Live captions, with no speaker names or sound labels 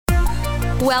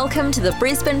Welcome to the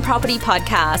Brisbane Property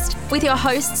Podcast with your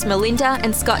hosts Melinda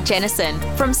and Scott Jennison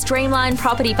from Streamline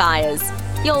Property Buyers,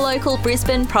 your local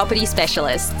Brisbane property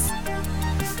specialists.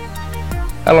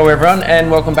 Hello everyone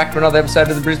and welcome back to another episode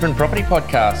of the Brisbane Property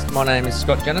Podcast. My name is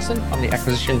Scott Jennison. I'm the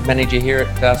Acquisitions Manager here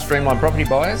at Streamline Property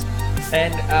Buyers,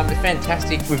 and it's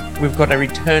fantastic. We've got a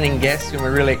returning guest and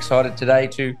we're really excited today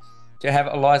to have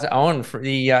Eliza Owen,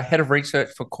 the Head of Research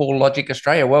for CoreLogic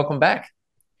Australia. Welcome back.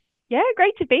 Yeah,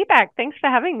 great to be back. Thanks for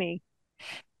having me.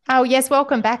 Oh, yes.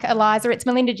 Welcome back, Eliza. It's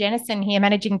Melinda Jennison here,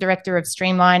 Managing Director of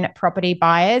Streamline Property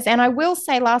Buyers. And I will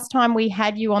say last time we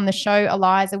had you on the show,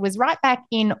 Eliza, was right back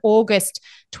in August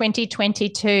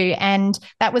 2022. And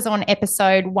that was on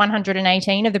episode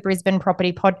 118 of the Brisbane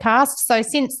Property Podcast. So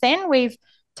since then, we've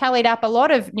tallied up a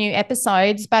lot of new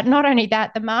episodes, but not only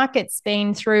that, the market's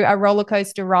been through a roller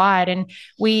coaster ride, and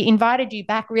we invited you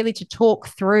back really to talk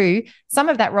through some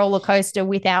of that roller coaster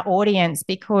with our audience,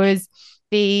 because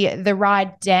the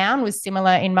ride down was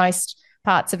similar in most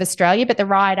parts of Australia, but the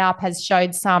ride up has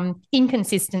showed some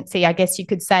inconsistency, I guess you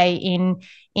could say,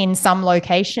 in some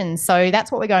locations. So that's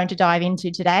what we're going to dive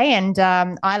into today. And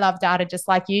I love data just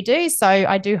like you do, so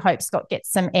I do hope Scott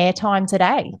gets some airtime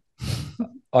today.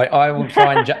 I will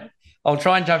try and I'll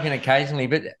try and jump in occasionally,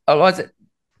 but Eliza,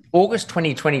 August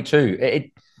 2022.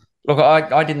 Look,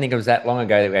 I didn't think it was that long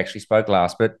ago that we actually spoke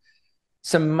last, but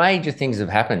some major things have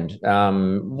happened.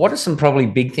 What are some probably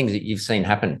big things that you've seen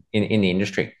happen in the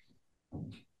industry?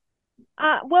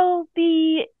 Well,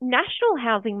 the national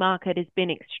housing market has been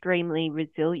extremely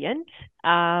resilient.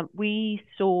 We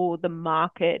saw the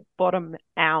market bottom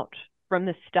out from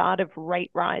the start of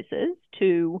rate rises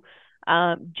to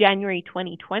January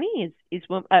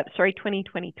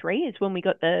 2023 is when we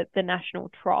got the national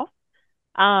trough.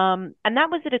 And that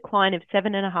was a decline of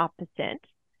 7.5%.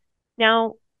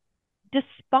 Now,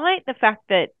 despite the fact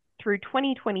that through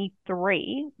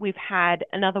 2023, we've had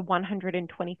another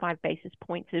 125 basis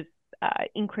points of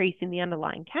increase in the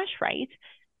underlying cash rate,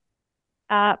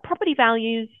 property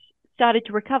values started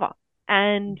to recover.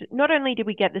 And not only did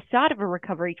we get the start of a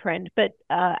recovery trend, but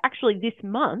actually this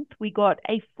month we got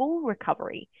a full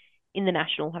recovery in the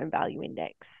National Home Value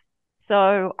Index.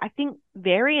 So I think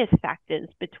various factors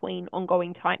between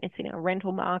ongoing tightness in our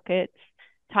rental markets,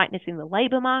 tightness in the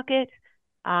labour market,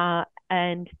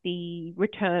 and the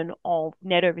return of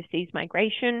net overseas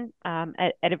migration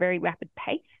at a very rapid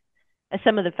pace are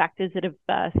some of the factors that have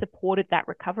supported that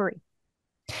recovery.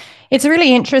 It's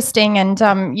really interesting, and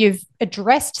you've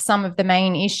addressed some of the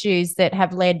main issues that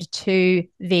have led to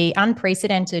the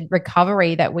unprecedented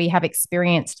recovery that we have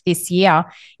experienced this year.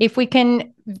 If we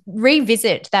can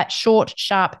revisit that short,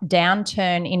 sharp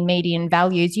downturn in median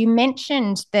values, you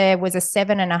mentioned there was a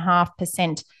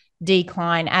 7.5%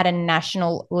 decline at a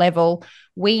national level.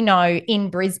 We know in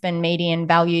Brisbane, median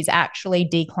values actually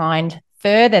declined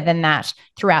further than that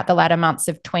throughout the latter months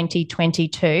of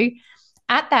 2022.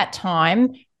 At that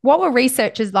time, what were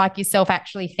researchers like yourself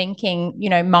actually thinking,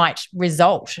 might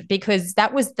result? Because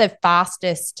that was the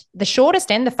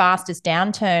shortest and the fastest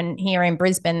downturn here in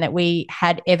Brisbane that we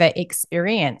had ever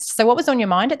experienced. So what was on your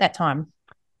mind at that time?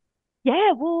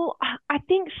 Yeah, well, I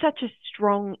think such a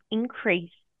strong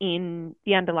increase in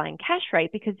the underlying cash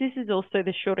rate, because this is also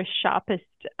the shortest, sharpest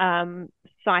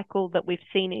cycle that we've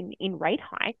seen in rate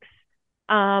hikes.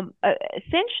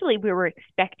 Essentially, we were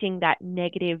expecting that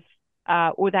negative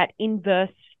or that inverse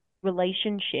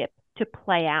relationship to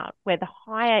play out, where the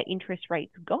higher interest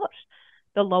rates got,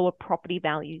 the lower property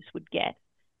values would get.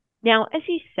 Now, as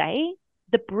you say,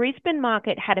 the Brisbane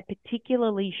market had a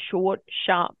particularly short,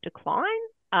 sharp decline.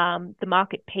 The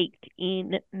market peaked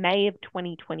in May of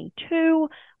 2022,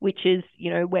 which is,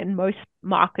 when most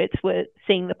markets were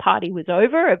seeing the party was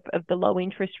over of the low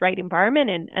interest rate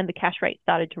environment, and the cash rate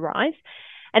started to rise.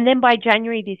 And then by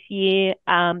January this year,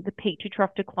 the peak to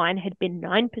trough decline had been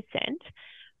 9%.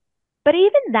 But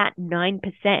even that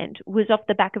 9% was off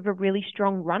the back of a really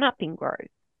strong run-up in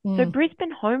growth. So Brisbane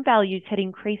home values had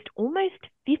increased almost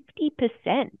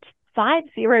 50%,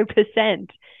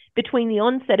 50%, between the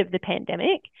onset of the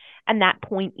pandemic and that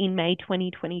point in May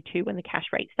 2022 when the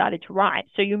cash rate started to rise.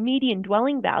 So your median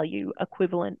dwelling value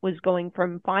equivalent was going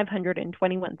from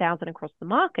 $521,000 across the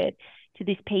market to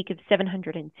this peak of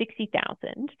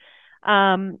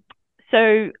 $760,000.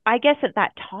 So I guess at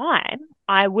that time,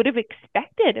 I would have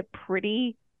expected a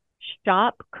pretty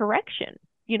sharp correction.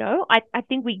 I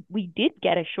think we did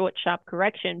get a short, sharp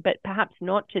correction, but perhaps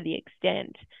not to the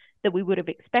extent that we would have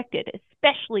expected,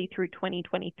 especially through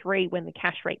 2023 when the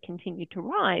cash rate continued to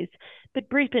rise. But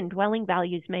Brisbane dwelling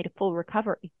values made a full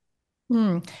recovery.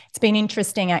 It's been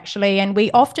interesting, actually. And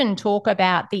we often talk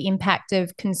about the impact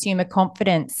of consumer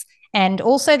confidence and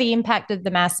also the impact of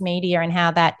the mass media and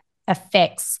how that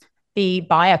affects the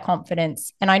buyer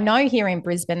confidence. And I know here in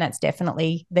Brisbane, that's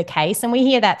definitely the case. And we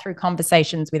hear that through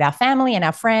conversations with our family and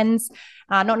our friends,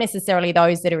 not necessarily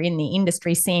those that are in the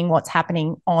industry seeing what's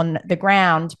happening on the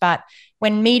ground. But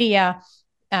when media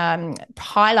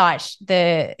highlight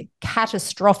the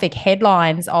catastrophic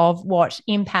headlines of what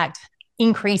impact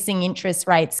increasing interest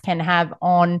rates can have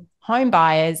on home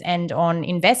buyers and on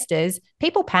investors,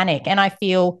 people panic. And I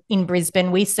feel in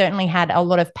Brisbane, we certainly had a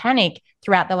lot of panic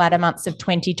throughout the latter months of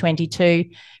 2022.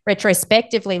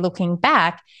 Retrospectively, looking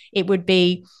back, it would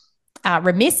be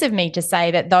remiss of me to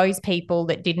say that those people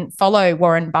that didn't follow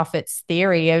Warren Buffett's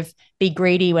theory of be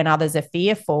greedy when others are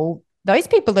fearful, those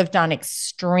people have done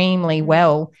extremely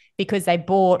well because they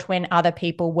bought when other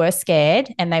people were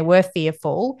scared and they were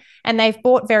fearful, and they've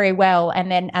bought very well.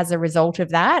 And then as a result of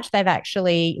that, they've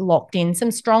actually locked in some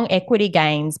strong equity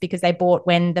gains because they bought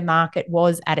when the market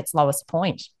was at its lowest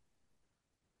point.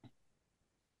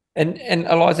 And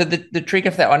Eliza, the trigger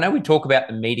for that, I know we talk about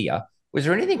the media. Was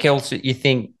there anything else that you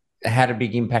think had a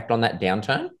big impact on that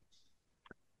downturn?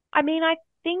 I mean, I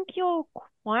think you're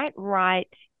quite right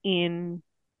in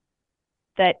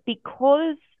that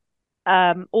because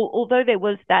although there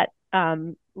was that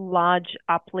large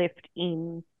uplift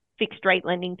in fixed rate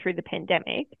lending through the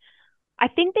pandemic, I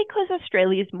think because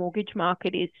Australia's mortgage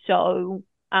market is so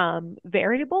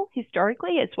variable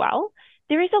historically as well,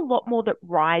 there is a lot more that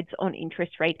rides on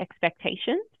interest rate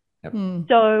expectations. Yep.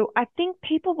 So I think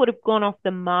people would have gone off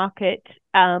the market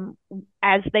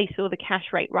as they saw the cash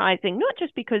rate rising, not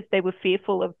just because they were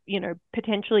fearful of,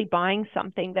 potentially buying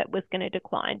something that was going to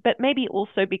decline, but maybe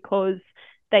also because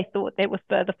they thought there were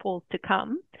further falls to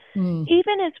come.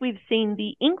 Even as we've seen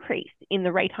the increase in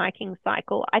the rate hiking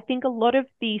cycle, I think a lot of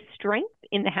the strength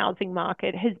in the housing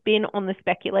market has been on the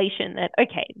speculation that,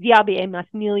 okay, the RBA must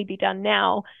nearly be done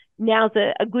now. Now's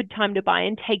a good time to buy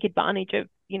and take advantage of,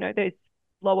 those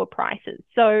lower prices.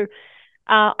 So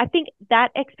I think that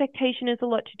expectation has a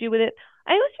lot to do with it.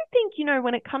 I also think,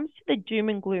 when it comes to the doom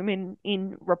and gloom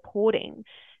in reporting,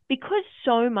 because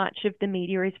so much of the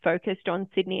media is focused on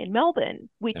Sydney and Melbourne,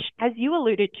 which, as you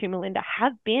alluded to, Melinda,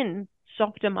 have been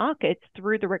softer markets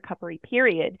through the recovery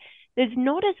period, there's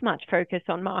not as much focus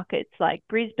on markets like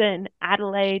Brisbane,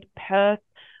 Adelaide, Perth,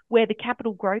 where the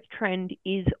capital growth trend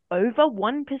is over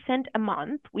 1% a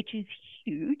month, which is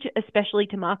huge, especially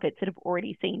to markets that have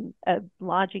already seen a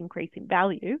large increase in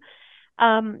value.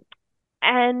 And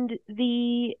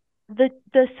the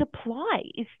supply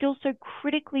is still so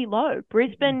critically low.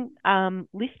 Brisbane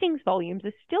listings volumes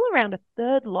are still around a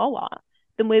third lower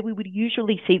than where we would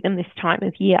usually see them this time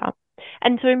of year.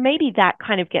 And so maybe that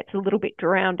kind of gets a little bit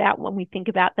drowned out when we think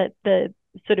about the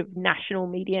sort of national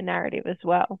media narrative as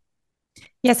well.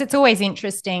 Yes, it's always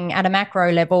interesting at a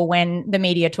macro level when the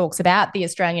media talks about the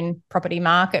Australian property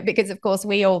market, because, of course,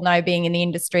 we all know, being in the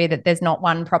industry, that there's not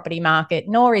one property market,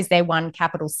 nor is there one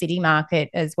capital city market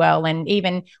as well. And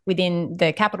even within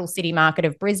the capital city market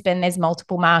of Brisbane, there's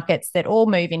multiple markets that all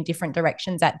move in different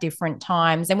directions at different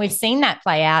times. And we've seen that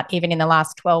play out even in the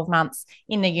last 12 months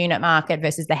in the unit market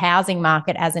versus the housing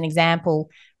market, as an example,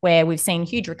 where we've seen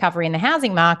huge recovery in the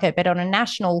housing market, but on a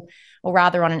national, or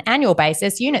rather on an annual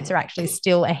basis, units are actually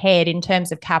still ahead in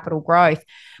terms of capital growth.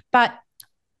 But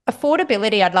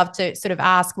affordability, I'd love to sort of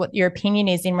ask what your opinion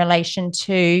is in relation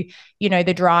to,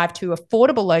 the drive to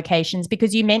affordable locations,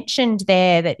 because you mentioned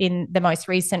there that in the most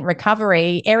recent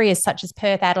recovery, areas such as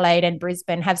Perth, Adelaide and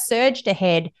Brisbane have surged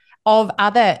ahead of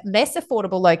other less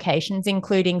affordable locations,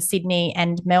 including Sydney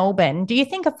and Melbourne. Do you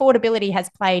think affordability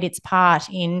has played its part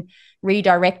in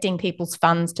redirecting people's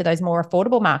funds to those more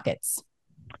affordable markets?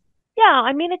 Yeah,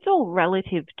 I mean, it's all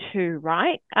relative too,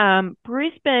 right?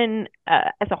 Brisbane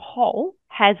as a whole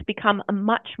has become a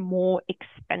much more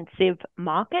expensive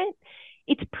market.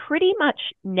 It's pretty much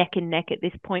neck and neck at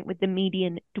this point with the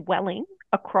median dwelling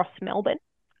across Melbourne.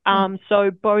 So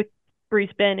both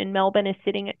Brisbane and Melbourne are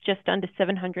sitting at just under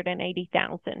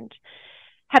 780,000.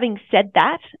 Having said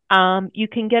that, you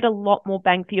can get a lot more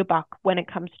bang for your buck when it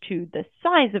comes to the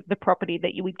size of the property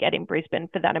that you would get in Brisbane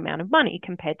for that amount of money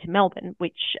compared to Melbourne,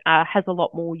 which has a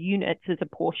lot more units as a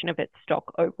portion of its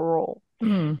stock overall.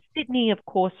 Sydney, of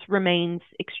course, remains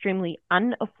extremely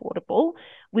unaffordable,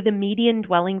 with a median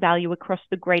dwelling value across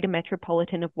the greater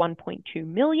metropolitan of 1.2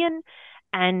 million.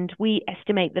 And we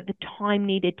estimate that the time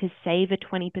needed to save a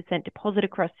 20% deposit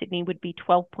across Sydney would be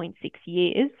 12.6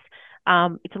 years.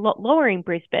 It's a lot lower in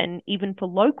Brisbane. Even for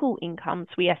local incomes,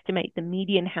 we estimate the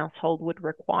median household would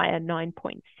require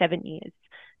 9.7 years.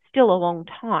 Still a long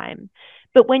time.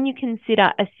 But when you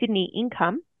consider a Sydney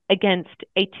income against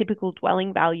a typical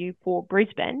dwelling value for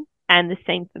Brisbane, and the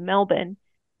same for Melbourne,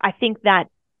 I think that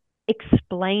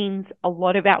explains a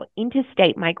lot of our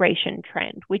interstate migration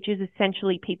trend, which is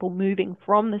essentially people moving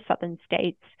from the southern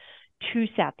states to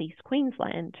southeast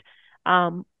Queensland.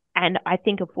 And I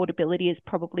think affordability is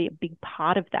probably a big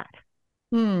part of that.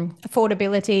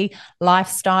 Affordability,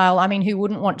 lifestyle. I mean, who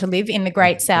wouldn't want to live in the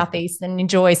great southeast and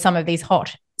enjoy some of these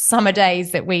hot summer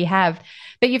days that we have?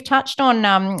 But you've touched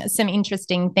on some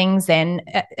interesting things then,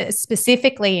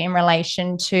 specifically in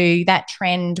relation to that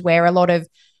trend where a lot of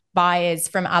buyers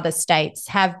from other states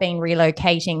have been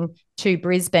relocating to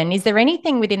Brisbane. Is there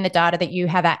anything within the data that you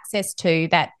have access to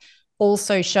that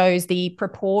also shows the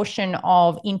proportion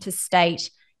of interstate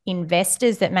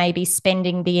investors that may be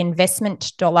spending the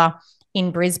investment dollar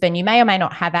in Brisbane? You may or may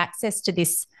not have access to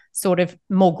this sort of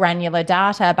more granular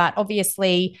data, but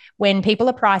obviously when people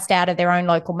are priced out of their own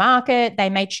local market, they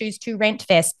may choose to rent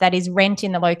vest, that is rent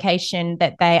in the location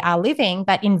that they are living,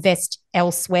 but invest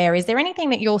elsewhere. Is there anything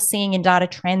that you're seeing in data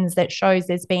trends that shows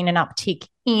there's been an uptick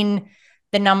in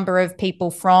the number of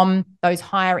people from those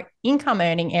higher income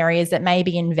earning areas that may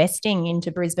be investing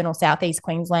into Brisbane or Southeast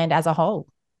Queensland as a whole?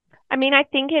 I mean, I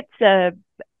think it's a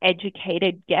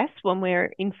educated guess when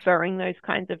we're inferring those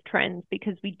kinds of trends,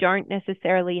 because we don't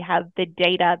necessarily have the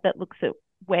data that looks at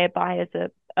where buyers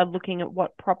are looking at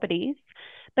what properties.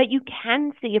 But you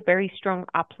can see a very strong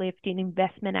uplift in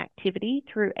investment activity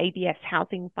through ABS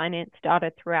housing finance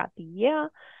data throughout the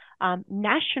year.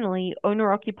 Nationally,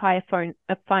 owner-occupier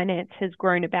finance has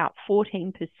grown about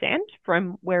 14%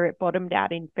 from where it bottomed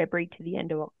out in February to the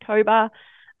end of October.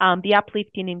 The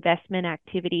uplift in investment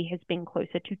activity has been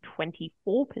closer to 24%.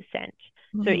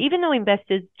 So even though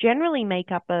investors generally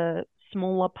make up a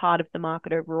smaller part of the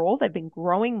market overall, they've been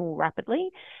growing more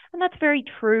rapidly. And that's very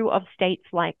true of states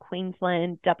like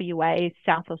Queensland, WA,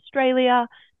 South Australia.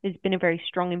 There's been a very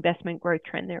strong investment growth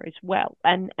trend there as well.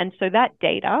 And so that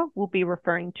data will be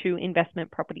referring to investment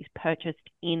properties purchased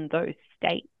in those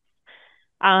states.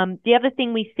 The other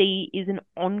thing we see is an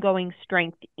ongoing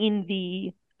strength in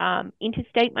the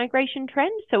interstate migration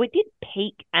trend. So it did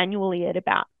peak annually at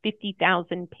about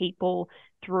 50,000 people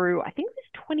through, I think it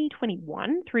was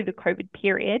 2021, through the COVID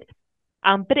period.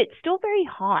 But it's still very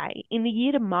high. In the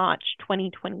year to March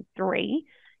 2023,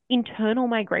 internal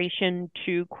migration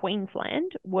to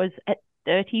Queensland was at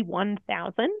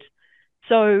 31,000.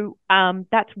 So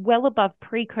that's well above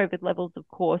pre-COVID levels, of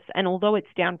course. And although it's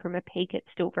down from a peak, it's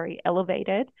still very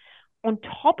elevated. On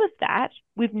top of that,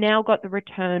 we've now got the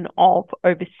return of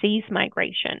overseas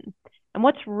migration. And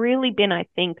what's really been, I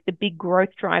think, the big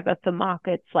growth driver for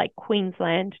markets like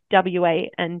Queensland, WA,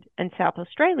 and South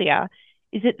Australia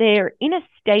is that they're in a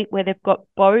state where they've got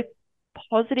both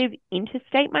positive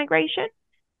interstate migration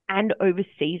and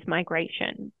overseas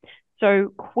migration.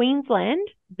 So Queensland,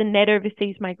 the net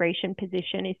overseas migration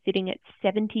position is sitting at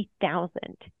 70,000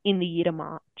 in the year to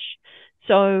March.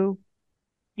 So,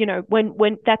 you know,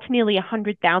 when that's nearly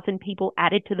 100,000 people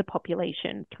added to the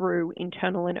population through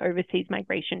internal and overseas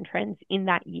migration trends in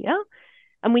that year.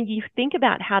 And when you think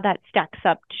about how that stacks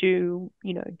up to,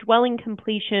 you know, dwelling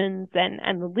completions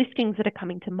and the listings that are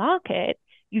coming to market,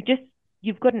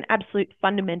 you've got an absolute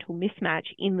fundamental mismatch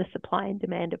in the supply and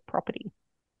demand of property.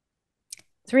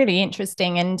 It's really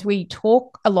interesting. And we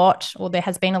talk a lot, or there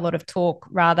has been a lot of talk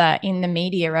rather in the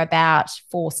media about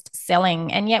forced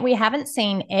selling, and yet we haven't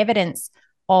seen evidence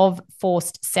of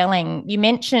forced selling. You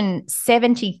mentioned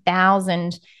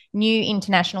 70,000 new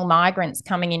international migrants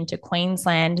coming into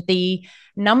Queensland. The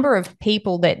number of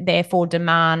people that therefore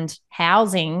demand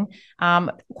housing,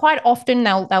 quite often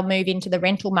they'll move into the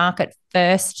rental market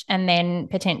first and then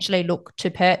potentially look to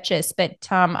purchase. But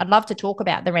I'd love to talk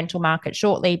about the rental market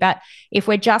shortly. But if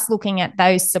we're just looking at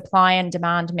those supply and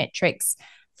demand metrics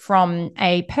from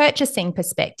a purchasing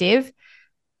perspective,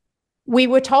 we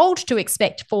were told to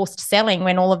expect forced selling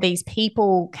when all of these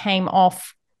people came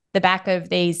off the back of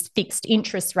these fixed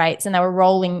interest rates and they were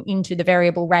rolling into the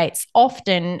variable rates,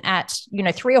 often at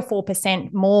 3 or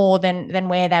 4% more than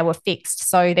where they were fixed.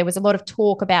 So there was a lot of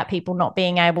talk about people not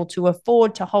being able to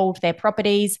afford to hold their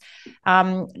properties.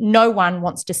 No one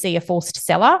wants to see a forced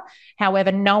seller.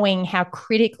 However, knowing how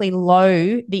critically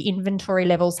low the inventory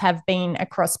levels have been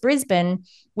across Brisbane,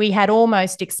 we had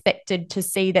almost expected to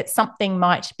see that something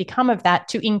might become of that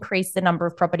to increase the number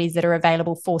of properties that are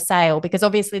available for sale, because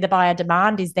obviously the buyer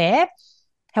demand is there.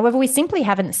 However, we simply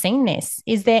haven't seen this.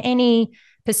 Is there any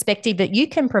perspective that you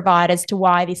can provide as to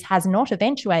why this has not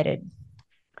eventuated?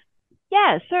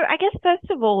 Yeah, so I guess first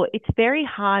of all, it's very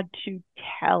hard to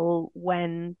tell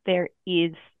when there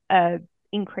is an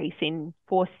increase in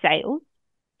forced sales.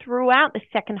 Throughout the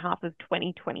second half of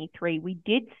 2023, we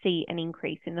did see an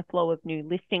increase in the flow of new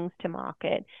listings to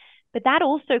market. But that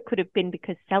also could have been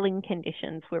because selling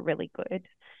conditions were really good.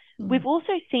 We've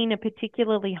also seen a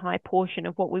particularly high portion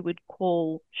of what we would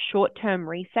call short-term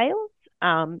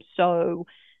resales. So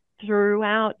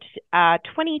throughout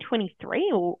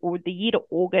 2023, or the year to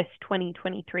August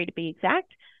 2023 to be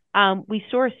exact, we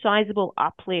saw a sizable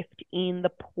uplift in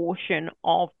the portion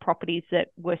of properties that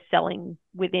were selling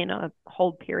within a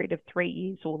hold period of 3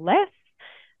 years or less.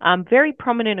 Very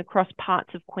prominent across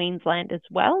parts of Queensland as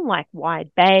well, like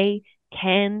Wide Bay,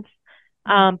 Cairns.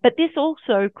 But this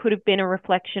also could have been a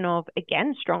reflection of,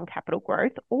 again, strong capital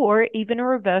growth, or even a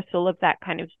reversal of that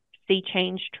kind of sea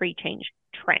change, tree change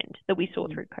trend that we saw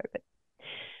through COVID.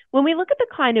 When we look at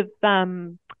the kind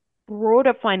of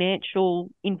broader financial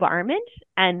environment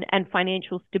and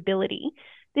financial stability,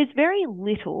 there's very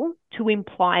little to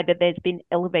imply that there's been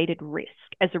elevated risk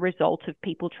as a result of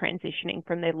people transitioning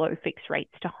from their low fixed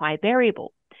rates to high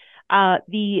variable.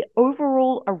 The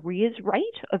overall arrears rate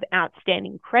of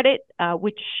outstanding credit,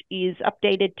 which is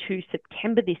updated to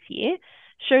September this year,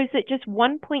 shows that just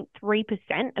 1.3%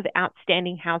 of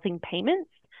outstanding housing payments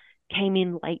came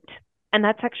in late. And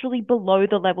that's actually below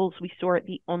the levels we saw at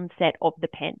the onset of the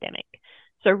pandemic.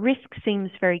 So risk seems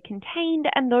very contained,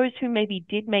 and those who maybe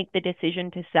did make the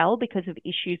decision to sell because of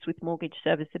issues with mortgage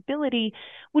serviceability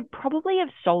would probably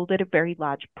have sold at a very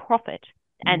large profit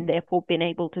and therefore been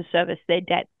able to service their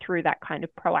debt through that kind of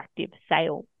proactive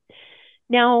sale.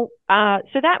 Now,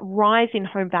 so that rise in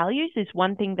home values is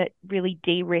one thing that really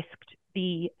de-risked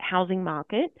the housing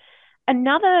market.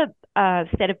 Another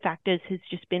set of factors has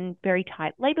just been very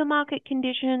tight labour market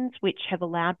conditions, which have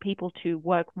allowed people to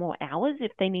work more hours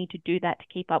if they need to do that to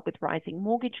keep up with rising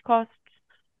mortgage costs,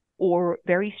 or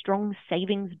very strong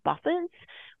savings buffers,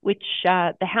 which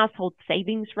the household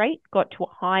savings rate got to a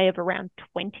high of around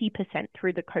 20%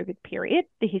 through the COVID period.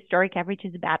 The historic average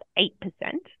is about 8%.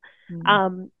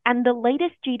 And the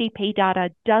latest GDP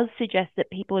data does suggest that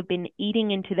people have been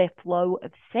eating into their flow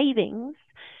of savings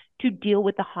to deal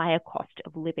with the higher cost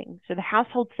of living. So the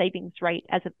household savings rate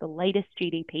as of the latest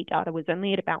GDP data was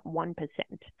only at about 1%.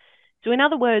 So in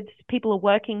other words, people are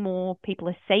working more, people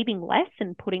are saving less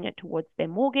and putting it towards their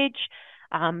mortgage.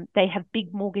 They have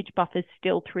big mortgage buffers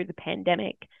still through the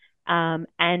pandemic,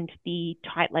 and the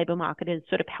tight labour market has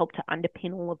sort of helped to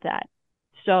underpin all of that.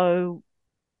 So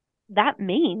that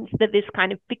means that this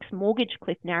kind of fixed mortgage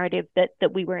cliff narrative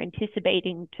that we were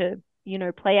anticipating to,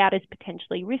 play out as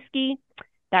potentially risky,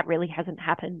 that really hasn't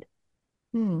happened.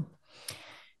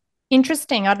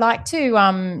 Interesting. I'd like to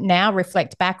now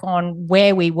reflect back on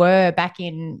where we were back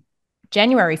in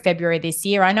January, February this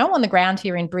year. I know on the ground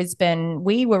here in Brisbane,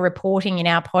 we were reporting in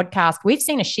our podcast, we've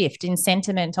seen a shift in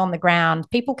sentiment on the ground.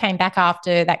 People came back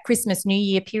after that Christmas, New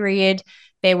Year period.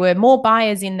 There were more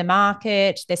buyers in the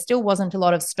market. There still wasn't a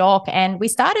lot of stock. And we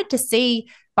started to see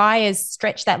buyers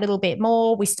stretch that little bit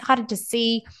more. We started to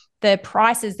see the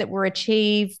prices that were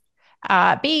achieved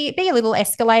be a little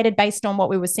escalated based on what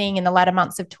we were seeing in the latter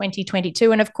months of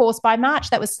 2022. And of course, by March,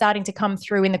 that was starting to come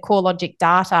through in the CoreLogic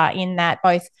data, in that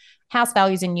both house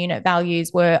values and unit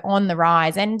values were on the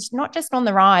rise, and not just on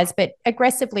the rise, but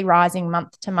aggressively rising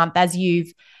month to month, as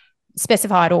you've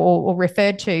specified or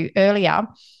referred to earlier.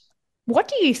 What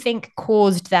do you think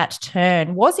caused that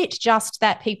turn? Was it just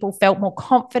that people felt more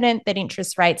confident that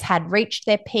interest rates had reached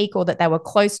their peak, or that they were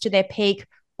close to their peak?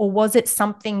 Or was it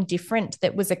something different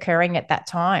that was occurring at that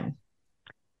time?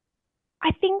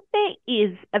 I think there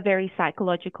is a very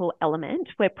psychological element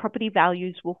where property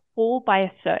values will fall by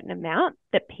a certain amount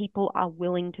that people are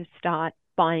willing to start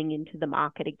buying into the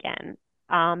market again.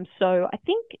 So I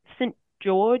think St.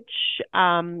 George,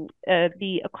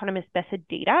 the economist Bessa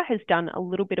Dita, has done a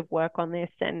little bit of work on this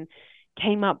and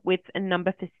came up with a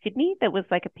number for Sydney that was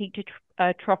like a peak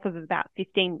to trough of about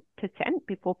 15%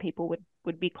 before people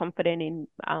would be confident in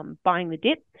buying the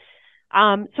dip.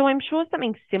 So I'm sure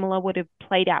something similar would have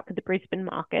played out for the Brisbane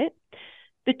market.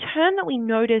 The turn that we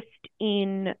noticed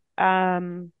in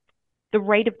the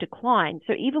rate of decline,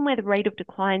 so even where the rate of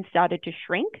decline started to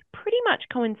shrink, pretty much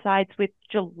coincides with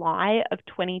July of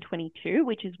 2022,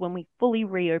 which is when we fully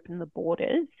reopened the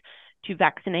borders to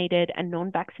vaccinated and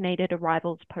non-vaccinated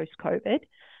arrivals post-COVID.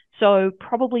 So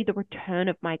probably the return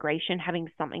of migration having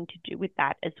something to do with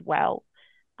that as well.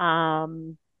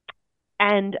 And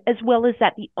as well as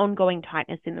that, the ongoing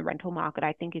tightness in the rental market,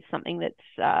 I think, is something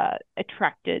that's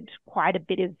attracted quite a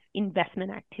bit of investment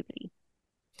activity.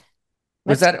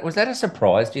 Was that a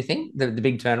surprise, do you think, the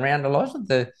big turnaround,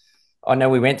 Eliza? I know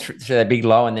we went through that big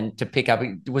low and then to pick up.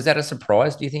 Was that a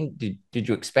surprise, do you think? Did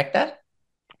you expect that?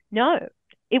 No.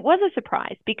 It was a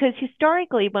surprise because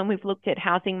historically, when we've looked at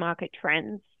housing market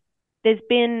trends, there's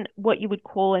been what you would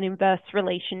call an inverse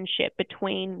relationship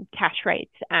between cash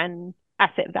rates and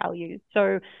asset values.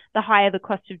 So the higher the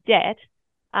cost of debt,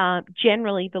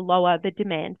 generally the lower the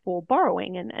demand for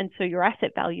borrowing, and so your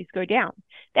asset values go down.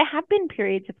 There have been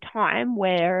periods of time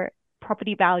where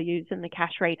property values and the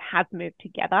cash rate have moved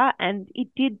together, and it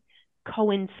did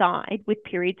coincide with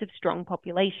periods of strong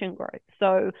population growth.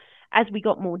 So as we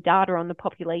got more data on the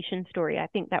population story, I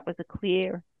think that was a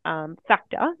clear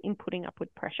factor in putting upward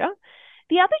pressure.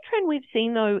 The other trend we've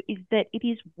seen, though, is that it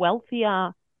is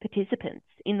wealthier participants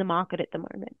in the market at the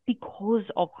moment because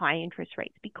of high interest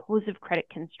rates, because of credit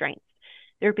constraints.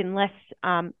 There have been less,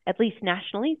 at least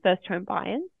nationally, first home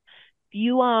buyers,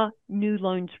 fewer new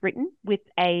loans written with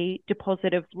a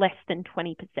deposit of less than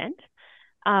 20%.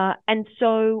 And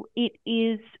so it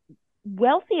is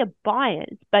wealthier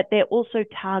buyers, but they're also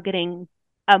targeting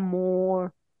a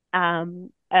more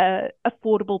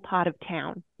affordable part of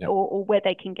town, or where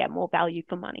they can get more value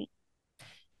for money.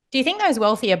 Do you think those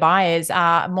wealthier buyers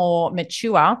are more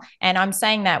mature? And I'm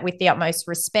saying that with the utmost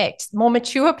respect. More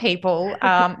mature people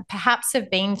perhaps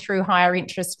have been through higher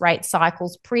interest rate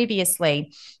cycles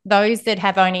previously. Those that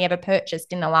have only ever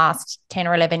purchased in the last 10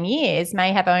 or 11 years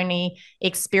may have only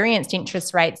experienced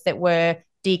interest rates that were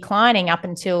declining up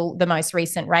until the most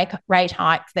recent rate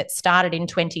hike that started in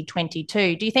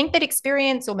 2022. Do you think that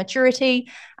experience or maturity,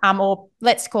 or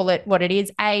let's call it what it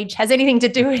is, age, has anything to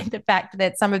do with the fact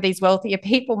that some of these wealthier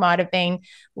people might have been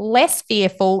less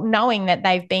fearful knowing that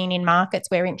they've been in markets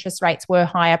where interest rates were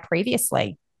higher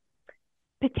previously?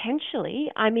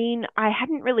 Potentially. I mean, I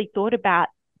hadn't really thought about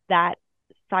that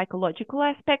psychological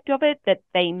aspect of it, that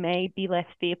they may be less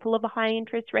fearful of a high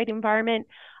interest rate environment.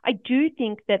 I do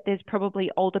think that there's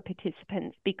probably older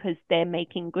participants because they're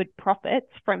making good profits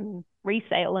from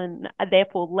resale and are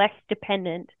therefore less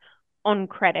dependent on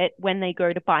credit when they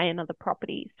go to buy another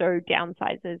property. So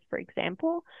downsizers, for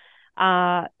example,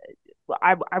 I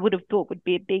would have thought would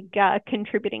be a big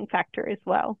contributing factor as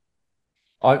well.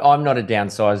 I'm not a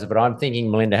downsizer, but I'm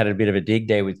thinking Melinda had a bit of a dig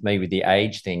there with me with the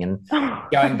age thing. And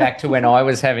going back to when I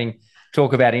was having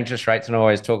talk about interest rates, and I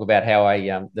always talk about how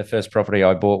the first property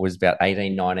I bought was about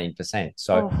 18-19%.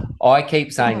 So I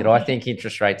keep saying that I think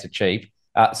interest rates are cheap.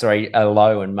 Are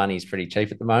low, and money's pretty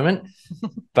cheap at the moment.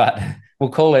 But we'll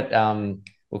call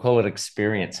it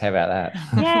experience. How about that?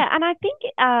 Yeah, and I think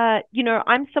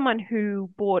I'm someone who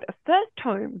bought a first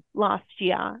home last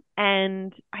year,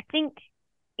 and I think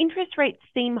interest rates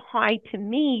seem high to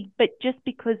me, but just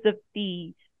because of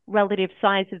the relative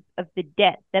size of the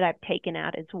debt that I've taken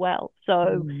out as well.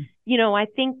 So, I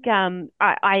think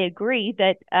I agree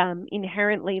that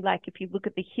inherently, like if you look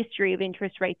at the history of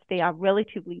interest rates, they are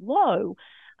relatively low.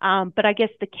 But I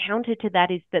guess the counter to that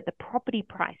is that the property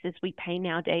prices we pay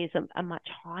nowadays are much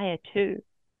higher too.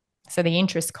 So the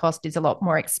interest cost is a lot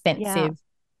more expensive.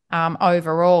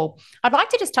 Overall. I'd like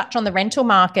to just touch on the rental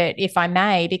market, if I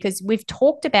may, because we've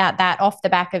talked about that off the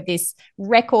back of this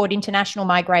record international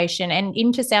migration, and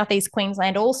into Southeast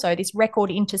Queensland also, this record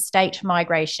interstate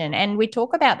migration. And we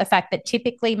talk about the fact that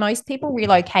typically most people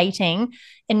relocating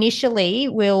initially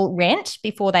will rent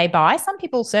before they buy. Some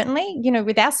people certainly,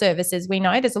 with our services, we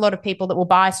know there's a lot of people that will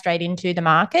buy straight into the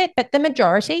market, but the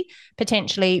majority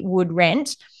potentially would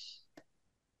rent.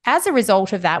 As a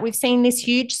result of that, we've seen this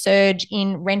huge surge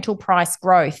in rental price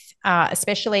growth,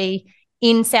 especially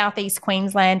in Southeast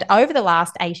Queensland over the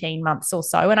last 18 months or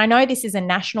so. And I know this is a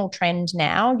national trend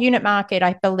now. Unit market,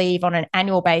 I believe, on an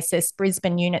annual basis,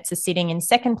 Brisbane units are sitting in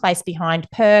second place behind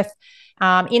Perth.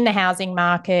 In the housing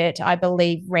market, I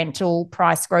believe rental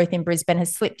price growth in Brisbane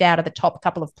has slipped out of the top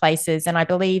couple of places. And I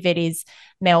believe it is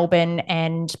Melbourne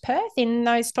and Perth in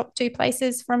those top two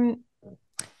places from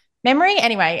memory.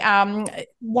 Anyway,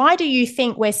 why do you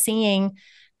think we're seeing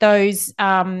those,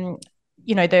 the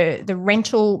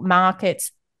rental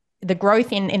markets, the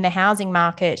growth in the housing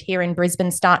market here in Brisbane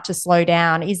start to slow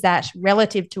down? Is that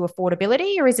relative to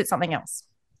affordability, or is it something else?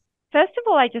 First of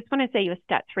all, I just want to say your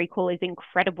stats recall is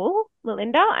incredible,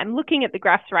 Melinda. I'm looking at the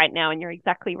graphs right now, and you're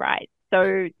exactly right.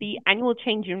 So the annual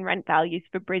change in rent values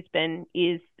for Brisbane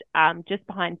is just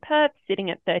behind Perth, sitting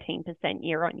at 13%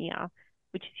 year on year,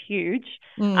 which is huge.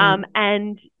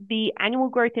 And the annual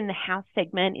growth in the house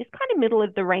segment is kind of middle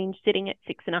of the range, sitting at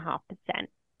 6.5%.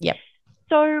 Yep.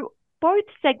 So both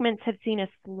segments have seen a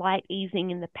slight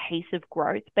easing in the pace of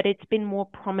growth, but it's been more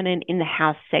prominent in the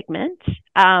house segment.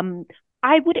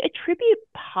 I would attribute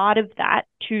part of that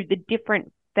to the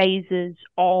different phases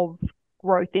of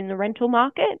growth in the rental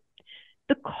market.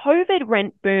 The COVID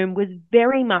rent boom was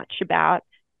very much about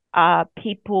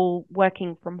people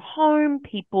working from home,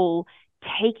 people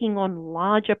taking on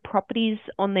larger properties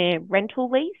on their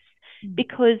rental lease.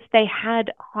 because they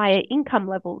had higher income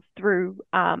levels through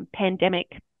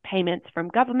pandemic payments from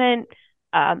government,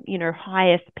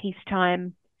 highest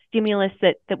peacetime stimulus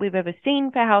that we've ever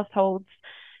seen for households.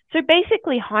 So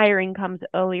basically, higher incomes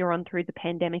earlier on through the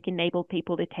pandemic enabled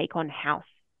people to take on house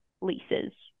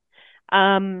leases.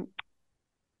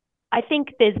 I think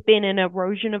there's been an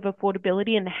erosion of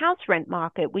affordability in the house rent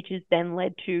market, which has then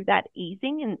led to that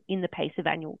easing in the pace of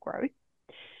annual growth.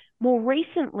 More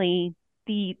recently,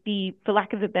 the for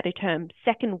lack of a better term,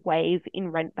 second wave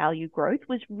in rent value growth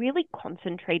was really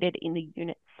concentrated in the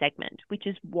unit segment, which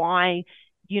is why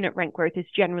unit rent growth has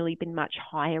generally been much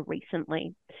higher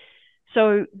recently.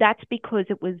 So that's because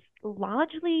it was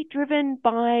largely driven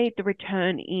by the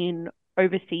return in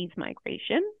overseas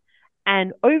migration.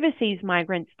 And overseas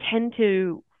migrants tend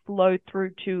to flow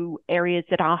through to areas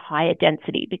that are higher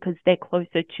density because they're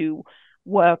closer to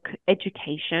work,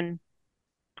 education.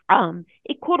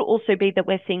 It could also be that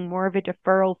we're seeing more of a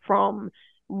deferral from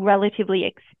relatively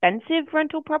expensive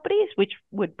rental properties, which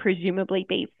would presumably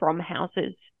be from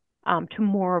houses, to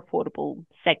more affordable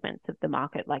segments of the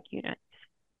market like units.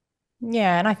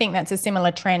 Yeah, and I think that's a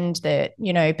similar trend that,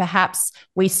 perhaps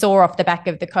we saw off the back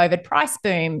of the COVID price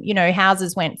boom.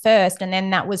 Houses went first and then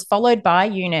that was followed by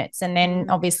units. And then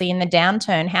obviously in the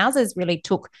downturn, houses really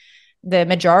took the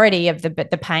majority of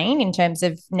the pain in terms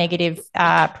of negative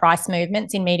price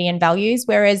movements in median values,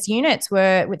 whereas units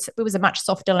it was a much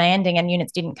softer landing and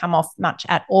units didn't come off much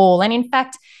at all. And in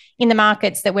fact, in the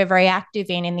markets that we're very active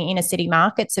in the inner city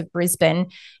markets of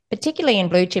Brisbane, particularly in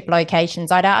blue chip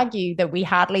locations, I'd argue that we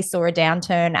hardly saw a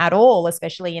downturn at all,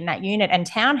 especially in that unit and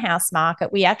townhouse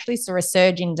market. We actually saw a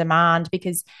surge in demand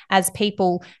because, as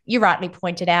people, you rightly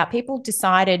pointed out, people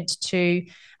decided to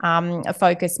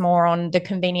focus more on the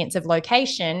convenience of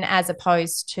location as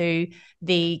opposed to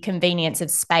the convenience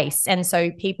of space. And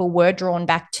so people were drawn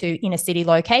back to inner city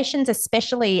locations,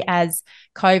 especially as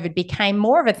COVID became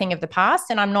more of a thing of the past.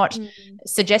 And I'm not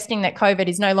suggesting that COVID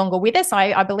is no longer with us.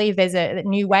 I believe there's a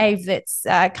new wave that's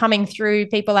coming through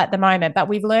people at the moment, but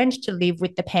we've learned to live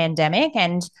with the pandemic,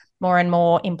 and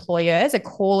more employers are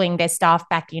calling their staff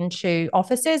back into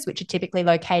offices, which are typically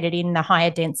located in the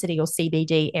higher density or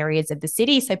CBD areas of the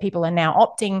city. So people are now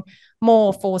opting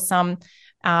more for some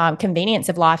convenience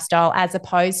of lifestyle as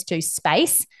opposed to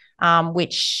space,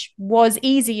 which was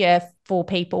easier for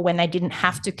people when they didn't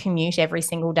have to commute every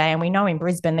single day. And we know in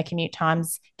Brisbane, the commute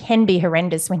times can be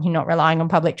horrendous when you're not relying on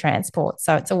public transport.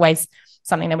 So it's always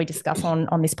something that we discuss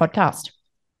on this podcast.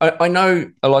 I know,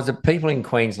 Eliza, people in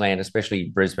Queensland, especially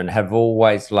Brisbane, have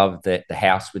always loved the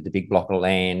house with the big block of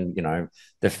land,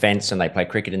 the fence, and they play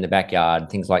cricket in the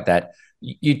backyard, things like that.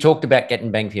 You talked about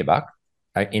getting bang for your buck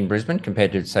in Brisbane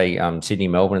compared to, say, Sydney,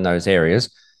 Melbourne, and those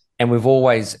areas. And we've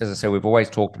always, as I said, we've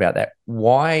always talked about that.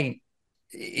 Why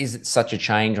is it such a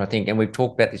change, I think? And we've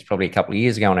talked about this probably a couple of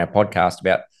years ago on our podcast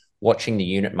about watching the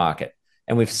unit market.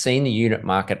 And we've seen the unit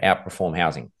market outperform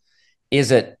housing.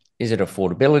 Is it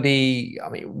affordability? I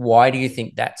mean, why do you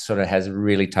think that sort of has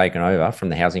really taken over from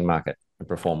the housing market and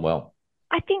performed well?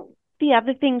 I think the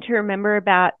other thing to remember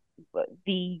about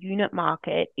the unit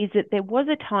market is that there was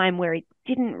a time where it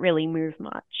didn't really move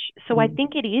much. So I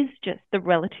think it is just the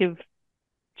relative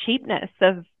cheapness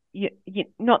of,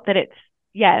 not that it's,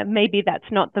 maybe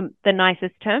that's not the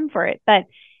nicest term for it, but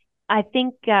I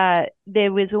think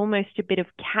there was almost a bit of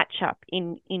catch up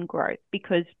in growth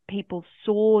because people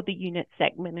saw the unit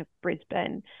segment of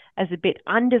Brisbane as a bit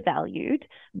undervalued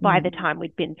by the time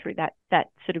we'd been through that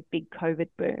sort of big COVID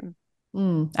boom.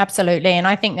 Absolutely. And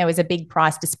I think there was a big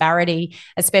price disparity,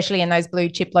 especially in those blue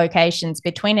chip locations,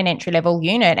 between an entry level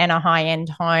unit and a high end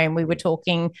home. We were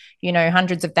talking,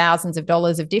 hundreds of thousands of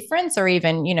dollars of difference, or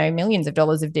even, millions of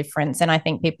dollars of difference. And I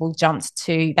think people jumped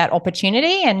to that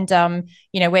opportunity. And,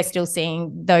 we're still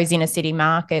seeing those inner city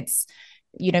markets,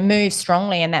 move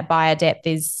strongly. And that buyer depth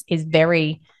is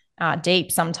very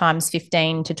deep, sometimes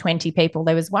 15 to 20 people.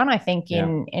 There was one, I think,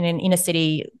 in an inner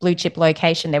city blue chip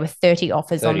location, there were 30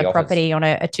 offers on the property on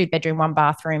a 2-bedroom,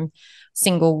 1-bathroom,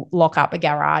 single lock up a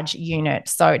garage unit.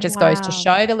 So it just goes to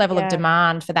show the level of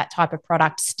demand for that type of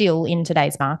product still in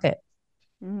today's market.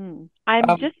 I'm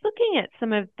just looking at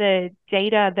some of the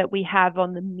data that we have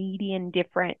on the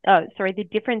the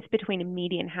difference between a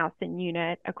median house and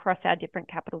unit across our different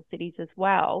capital cities as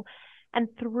well. And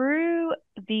through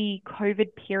the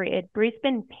COVID period,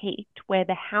 Brisbane peaked where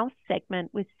the house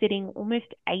segment was sitting almost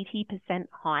 80%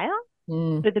 higher.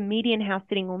 So the median house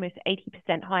sitting almost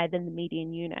 80% higher than the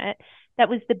median unit. That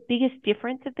was the biggest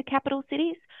difference of the capital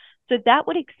cities. So that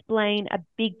would explain a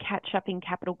big catch up in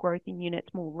capital growth in units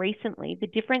more recently. The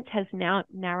difference has now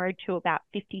narrowed to about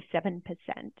 57%.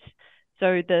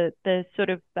 So the sort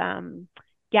of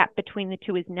gap between the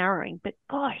two is narrowing. But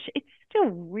gosh, it's still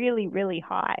really, really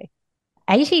high.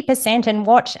 80%. And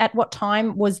at what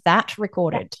time was that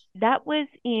recorded? That was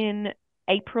in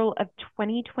April of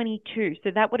 2022.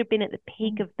 So that would have been at the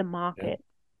peak of the market.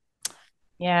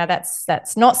 Yeah,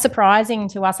 that's not surprising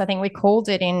to us. I think we called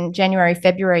it in January,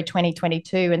 February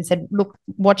 2022 and said, look,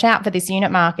 watch out for this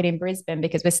unit market in Brisbane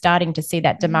because we're starting to see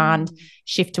that demand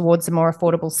shift towards a more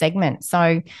affordable segment.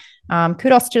 So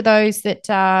kudos to those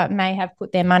that may have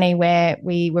put their money where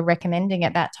we were recommending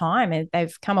at that time.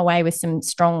 They've come away with some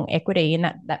strong equity in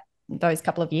those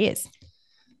couple of years.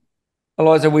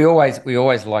 Eliza, we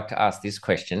always like to ask this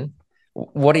question.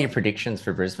 What are your predictions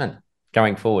for Brisbane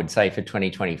going forward, say for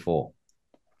 2024?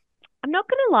 I'm not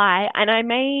going to lie, and I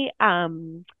may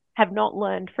have not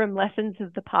learned from lessons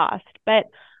of the past, but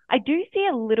I do see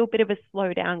a little bit of a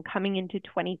slowdown coming into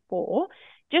 24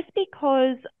 just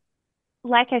because,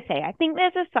 like I say, I think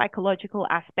there's a psychological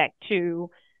aspect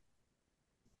to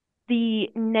the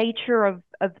nature of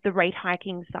the rate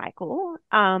hiking cycle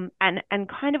and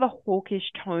kind of a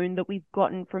hawkish tone that we've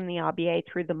gotten from the RBA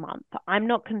through the month. I'm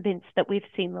not convinced that we've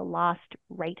seen the last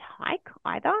rate hike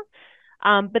either.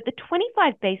 But the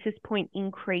 25 basis point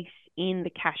increase in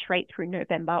the cash rate through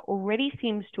November already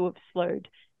seems to have slowed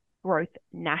growth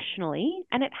nationally,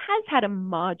 and it has had a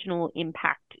marginal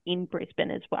impact in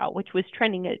Brisbane as well, which was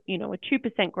trending at, a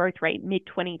 2% growth rate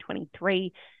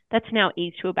mid-2023. That's now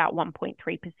eased to about 1.3%.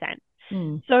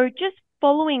 So just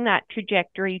following that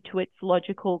trajectory to its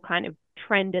logical kind of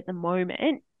trend at the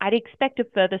moment, I'd expect a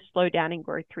further slowdown in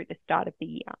growth through the start of the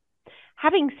year.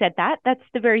 Having said that, that's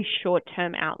the very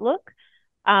short-term outlook.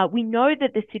 We know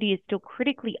that the city is still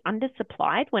critically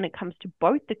undersupplied when it comes to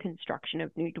both the construction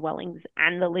of new dwellings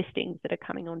and the listings that are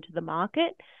coming onto the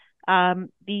market.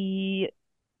 The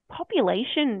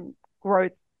population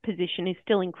growth position is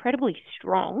still incredibly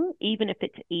strong, even if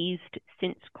it's eased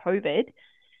since COVID.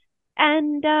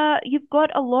 And you've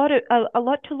got a lot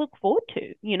to look forward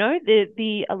to.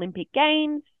 The Olympic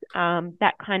Games,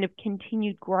 that kind of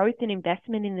continued growth and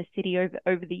investment in the city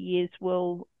over the years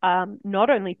will not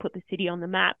only put the city on the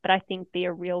map, but I think be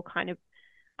a real kind of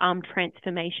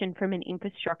transformation from an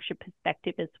infrastructure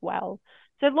perspective as well.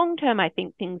 So long term, I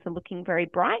think things are looking very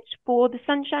bright for the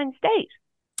Sunshine State.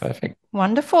 Perfect.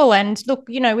 Wonderful. And look,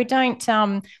 we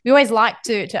don't, we always like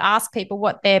to ask people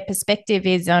what their perspective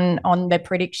is on the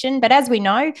prediction. But as we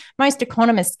know, most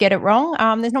economists get it wrong.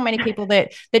 There's not many people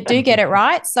that do get it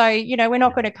right. So, we're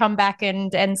not going to come back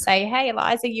and say, hey,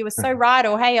 Eliza, you were so right,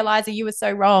 or hey, Eliza, you were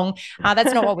so wrong.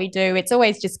 That's not what we do. It's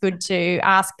always just good to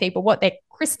ask people what their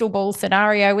crystal ball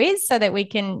scenario is so that we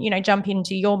can, jump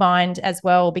into your mind as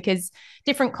well, because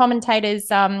different commentators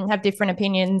have different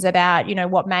opinions about,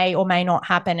 what may or may not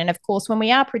happen. And of course, when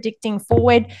we are predicting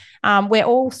forward, we're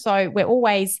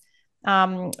always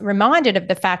reminded of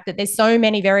the fact that there's so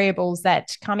many variables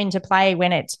that come into play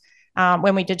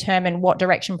when we determine what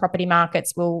direction property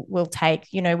markets will take.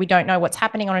 We don't know what's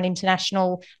happening on an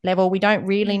international level. We don't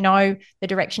really know the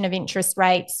direction of interest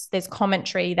rates. There's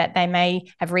commentary that they may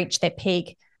have reached their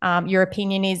peak. Your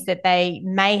opinion is that they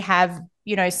may have,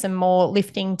 some more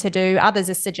lifting to do. Others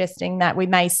are suggesting that we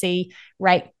may see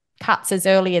rate cuts as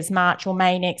early as March or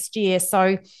May next year.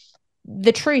 So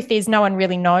the truth is no one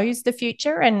really knows the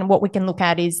future. And what we can look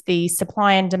at is the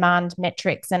supply and demand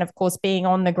metrics. And of course, being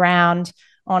on the ground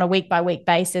on a week-by-week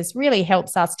basis really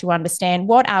helps us to understand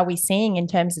what are we seeing in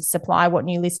terms of supply, what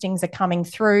new listings are coming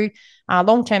through.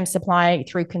 Long-term supply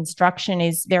through construction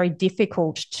is very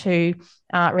difficult to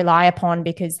rely upon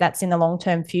because that's in the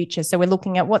long-term future. So we're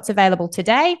looking at what's available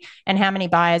today and how many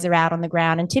buyers are out on the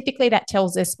ground. And typically that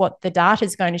tells us what the data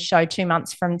is going to show 2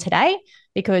 months from today,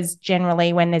 because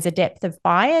generally when there's a depth of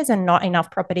buyers and not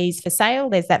enough properties for sale,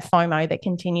 there's that FOMO that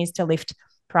continues to lift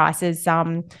prices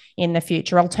in the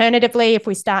future. Alternatively, if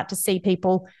we start to see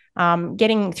people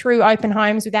getting through open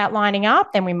homes without lining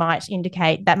up, then that might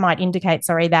indicate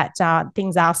that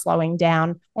things are slowing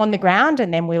down on the ground,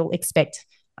 and then we'll expect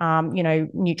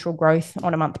neutral growth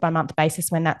on a month-by-month basis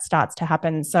when that starts to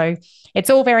happen. So it's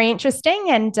all very interesting,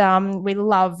 and we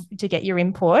love to get your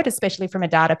input, especially from a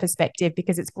data perspective,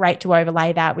 because it's great to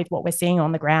overlay that with what we're seeing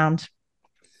on the ground.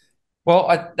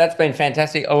 Well, that's been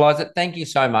fantastic. Eliza, thank you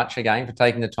so much again for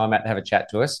taking the time out to have a chat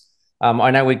to us. I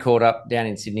know we caught up down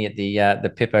in Sydney at the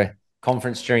Pippa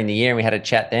conference during the year, and we had a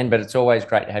chat then, but it's always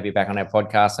great to have you back on our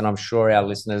podcast, and I'm sure our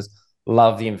listeners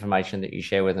love the information that you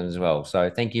share with them as well. So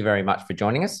thank you very much for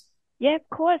joining us. Yeah, of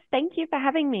course. Thank you for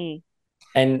having me.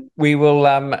 And we will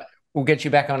we'll get you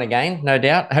back on again, no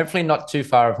doubt. Hopefully not too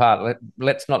far apart.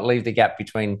 Let's not leave the gap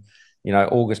between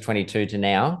August 22 to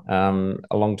now,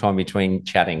 a long time between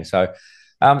chatting. So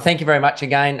Thank you very much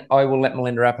again. I will let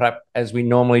Melinda wrap it up as we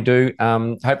normally do.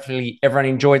 Hopefully everyone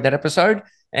enjoyed that episode,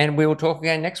 and we will talk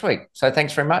again next week. So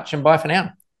thanks very much, and bye for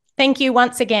now. Thank you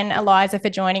once again, Eliza, for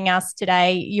joining us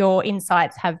today. Your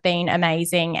insights have been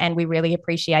amazing, and we really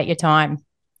appreciate your time.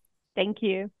 Thank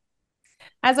you.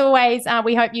 As always,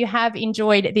 we hope you have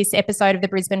enjoyed this episode of the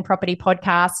Brisbane Property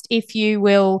Podcast. If you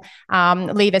will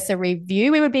leave us a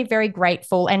review, we would be very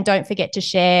grateful. And don't forget to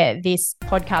share this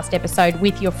podcast episode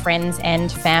with your friends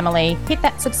and family. Hit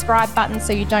that subscribe button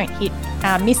so you don't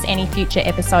miss any future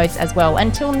episodes as well.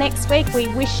 Until next week, we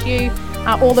wish you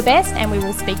all the best, and we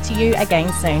will speak to you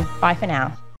again soon. Bye for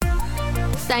now.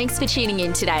 Thanks for tuning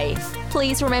in today.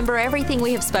 Please remember, everything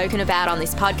we have spoken about on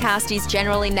this podcast is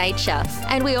general in nature,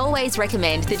 and we always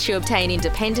recommend that you obtain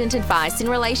independent advice in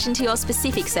relation to your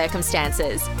specific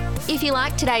circumstances. If you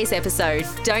liked today's episode,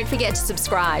 don't forget to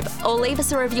subscribe or leave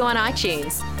us a review on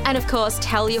iTunes. And of course,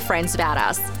 tell your friends about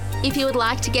us. If you would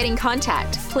like to get in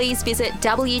contact, please visit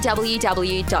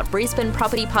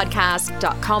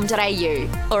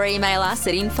www.brisbanepropertypodcast.com.au or email us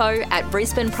at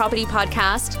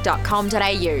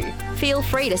info@brisbanepropertypodcast.com.au. Feel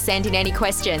free to send in any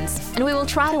questions, and we will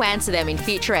try to answer them in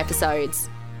future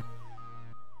episodes.